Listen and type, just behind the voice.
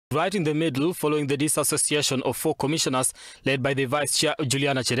right in the middle following the disassociation of 4 commissioners led by the Vice Chair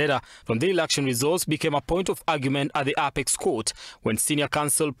Juliana Cherera from the election results became a point of argument at the Apex Court when senior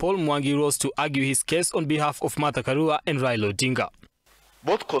counsel Paul Mwangi rose to argue his case on behalf of Martha Karua and Raila Odinga.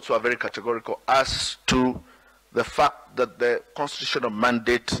 Both courts were very categorical as to the fact that the constitutional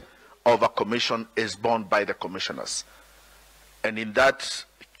mandate of a commission is borne by the commissioners. And in that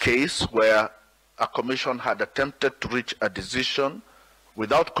case where a commission had attempted to reach a decision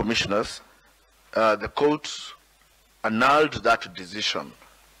without commissioners, the court annulled that decision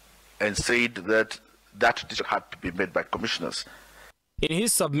and said that that decision had to be made by commissioners. In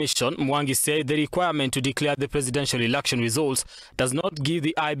his submission, Mwangi said the requirement to declare the presidential election results does not give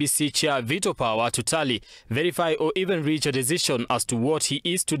the IBC chair veto power to tally, verify or even reach a decision as to what he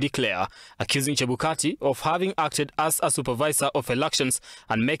is to declare, accusing Chebukati of having acted as a supervisor of elections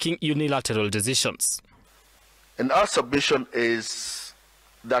and making unilateral decisions. And our submission is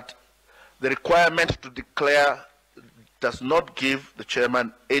that the requirement to declare does not give the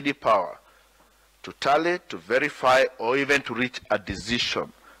chairman any power to tally, to verify, or even to reach a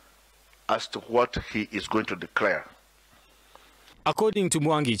decision as to what he is going to declare. According to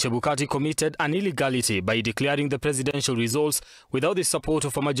Mwangi, Chebukati committed an illegality by declaring the presidential results without the support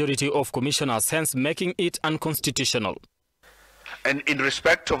of a majority of commissioners, hence making it unconstitutional. And in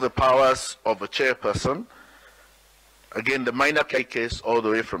respect of the powers of a chairperson, again, the minor case all the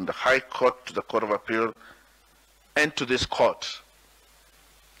way from the High Court to the Court of Appeal and to this court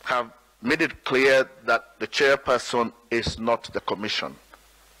have made it clear that the chairperson is not the commission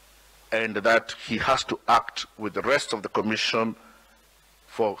and that he has to act with the rest of the commission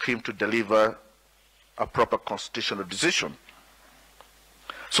for him to deliver a proper constitutional decision.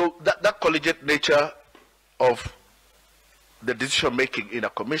 So that collegiate nature of the decision making in a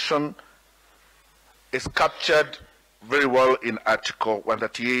commission is captured very well in Article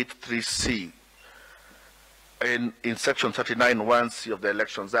 138(3)(c). And in Section 39(1)(c) of the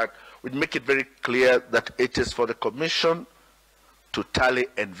Elections Act, would make it very clear that it is for the commission to tally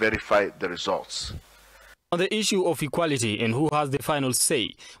and verify the results. On the issue of equality and who has the final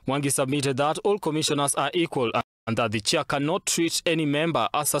say, Mwangi submitted that all commissioners are equal and that the chair cannot treat any member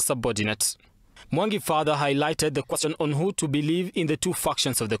as a subordinate. Mwangi further highlighted the question on who to believe in the 2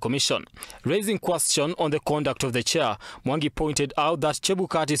 factions of the commission. Raising question on the conduct of the chair, Mwangi pointed out that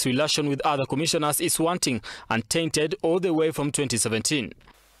Chebukati's relation with other commissioners is wanting and tainted all the way from 2017.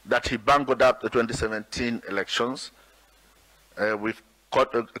 That he bungled up the 2017 elections. We've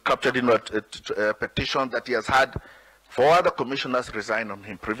captured in a petition that he has had 4 other commissioners resign on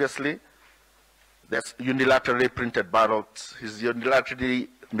him previously. There's unilaterally printed ballots. He's unilaterally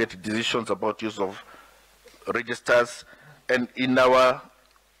made decisions about use of registers. And in our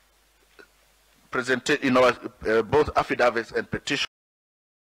both affidavits and petition,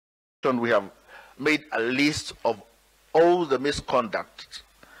 we have made a list of all the misconduct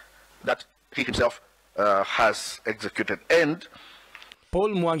that he himself has executed. And Paul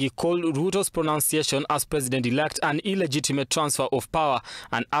Mwangi called Ruto's pronunciation as president-elect an illegitimate transfer of power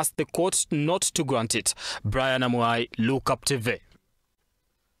and asked the court not to grant it. Brian Amuai, Look Up TV,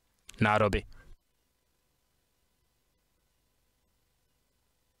 Nairobi.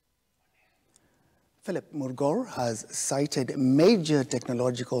 Philip Murgor has cited major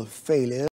technological failures